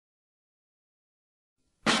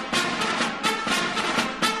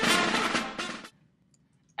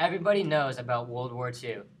Everybody knows about World War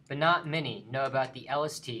II, but not many know about the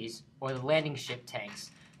LSTs, or the landing ship tanks,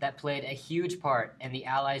 that played a huge part in the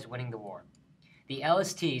Allies winning the war. The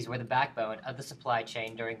LSTs were the backbone of the supply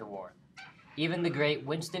chain during the war. Even the great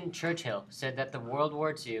Winston Churchill said that the World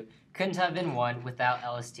War II couldn't have been won without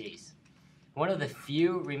LSTs. One of the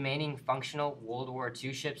few remaining functional World War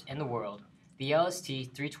II ships in the world, the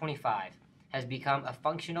LST-325, has become a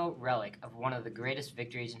functional relic of one of the greatest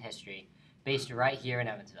victories in history, based right here in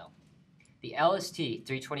Evansville. The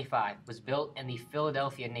LST-325 was built in the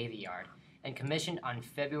Philadelphia Navy Yard and commissioned on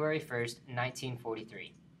February 1st,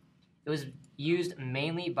 1943. It was used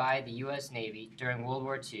mainly by the U.S. Navy during World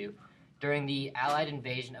War II, during the Allied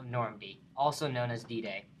invasion of Normandy, also known as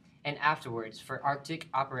D-Day, and afterwards for Arctic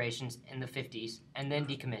operations in the 50s, and then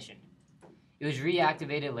decommissioned. It was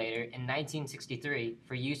reactivated later in 1963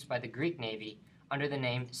 for use by the Greek Navy under the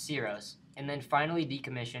name Syros, and then finally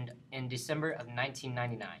decommissioned in December of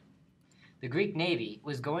 1999. The Greek Navy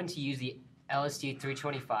was going to use the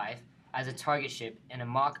LST-325 as a target ship in a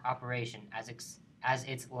mock operation as its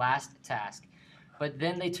last task, but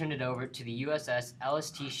then they turned it over to the USS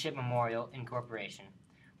LST Ship Memorial Incorporation,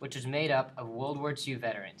 which was made up of World War II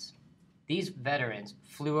veterans. These veterans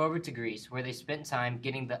flew over to Greece, where they spent time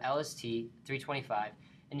getting the LST-325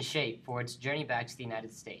 in shape for its journey back to the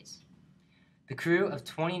United States. The crew of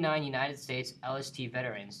 29 United States LST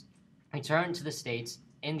veterans returned to the States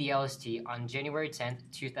in the LST on January 10,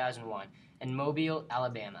 2001, in Mobile,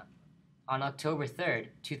 Alabama. On October 3,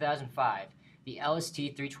 2005, the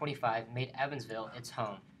LST-325 made Evansville its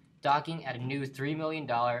home, docking at a new $3 million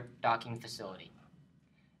docking facility.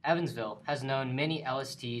 Evansville has known many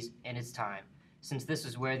LSTs in its time, since this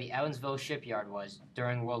is where the Evansville shipyard was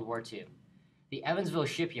during World War II. The Evansville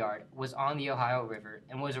shipyard was on the Ohio River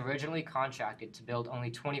and was originally contracted to build only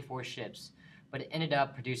 24 ships, but it ended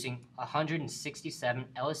up producing 167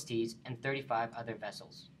 LSTs and 35 other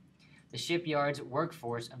vessels. The shipyard's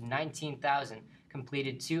workforce of 19,000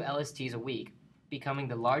 completed 2 LSTs a week, becoming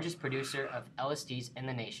the largest producer of LSTs in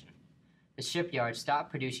the nation. The shipyard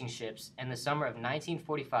stopped producing ships in the summer of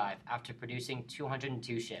 1945 after producing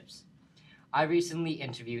 202 ships. I recently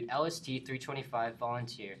interviewed LST-325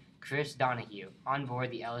 volunteer Chris Donahue on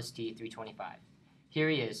board the LST-325. Here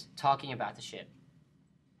he is, talking about the ship.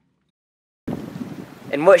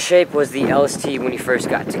 In what shape was the LST when you first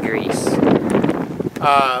got to Greece?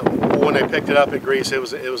 When they picked it up in Greece, it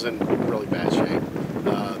was in really bad shape.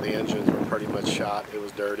 The engines were pretty much shot. It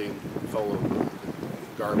was dirty, full of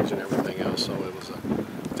garbage and everything else. So it was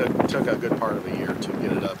took a good part of a year to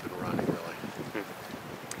get it up and running, really.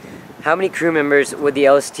 How many crew members would the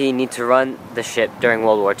LST need to run the ship during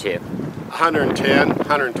World War II? 110,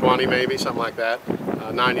 120 maybe, something like that.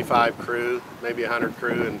 95 crew, maybe 100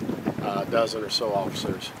 crew, and a dozen or so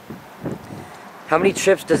officers. How many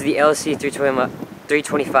trips does the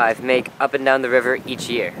LST-325 make up and down the river each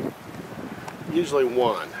year? Usually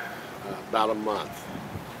one, about a month.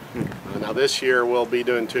 Now this year we'll be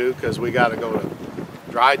doing 2 because we got to go to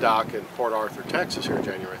dry dock in Port Arthur, Texas here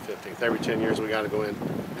January 15th. Every 10 years we got to go in and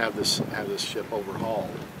have this ship overhauled.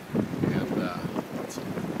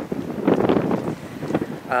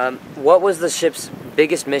 And what was the ship's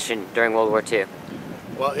biggest mission during World War II?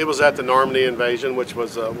 well, it was at the Normandy invasion, which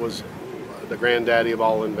was the granddaddy of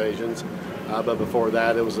all invasions. But before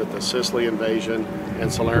that, it was at the Sicily invasion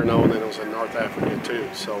and Salerno, and then it was in North Africa too.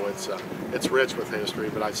 So it's rich with history,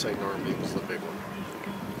 but I'd say Normandy was the big one.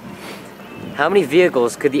 How many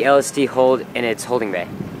vehicles could the LST hold in its holding bay?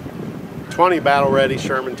 20 battle-ready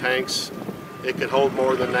Sherman tanks. It could hold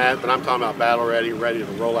more than that, but I'm talking about battle-ready, ready to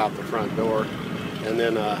roll out the front door. And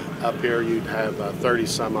then up here you'd have 30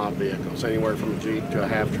 some odd vehicles, anywhere from a Jeep to a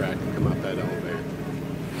half-track to come up that elevator.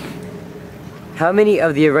 How many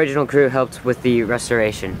of the original crew helped with the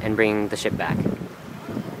restoration and bringing the ship back?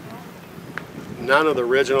 None of the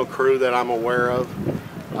original crew that I'm aware of.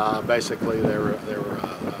 Basically, there were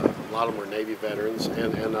a lot of them were Navy veterans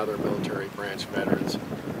and other military branch veterans,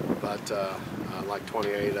 but like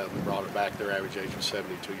 28 of them brought it back. Their average age was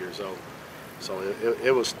 72 years old. So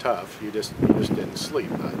it was tough. You just didn't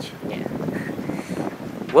sleep much. Yeah.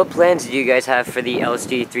 What plans do you guys have for the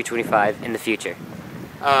LST-325 in the future?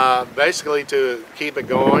 Basically to keep it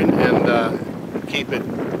going and keep it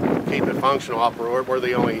functional. We're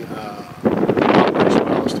the only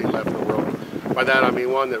operational LST left in the world. By that I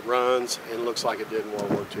mean one that runs and looks like it did in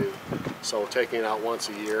World War II. So taking it out once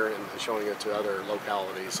a year and showing it to other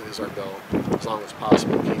localities is our goal, as long as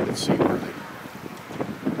possible, keep it seaworthy.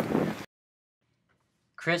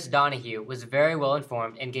 Chris Donahue was very well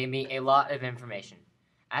informed and gave me a lot of information.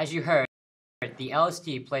 As you heard, the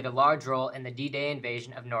LST played a large role in the D-Day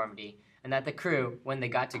invasion of Normandy, and that the crew, when they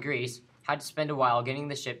got to Greece, had to spend a while getting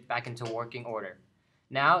the ship back into working order.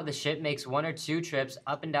 Now, the ship makes 1 or 2 trips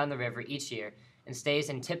up and down the river each year and stays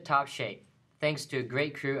in tip-top shape, thanks to a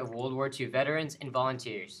great crew of World War II veterans and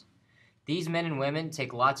volunteers. These men and women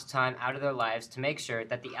take lots of time out of their lives to make sure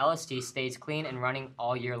that the LST stays clean and running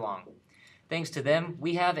all year long. Thanks to them,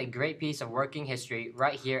 we have a great piece of working history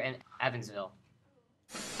right here in Evansville.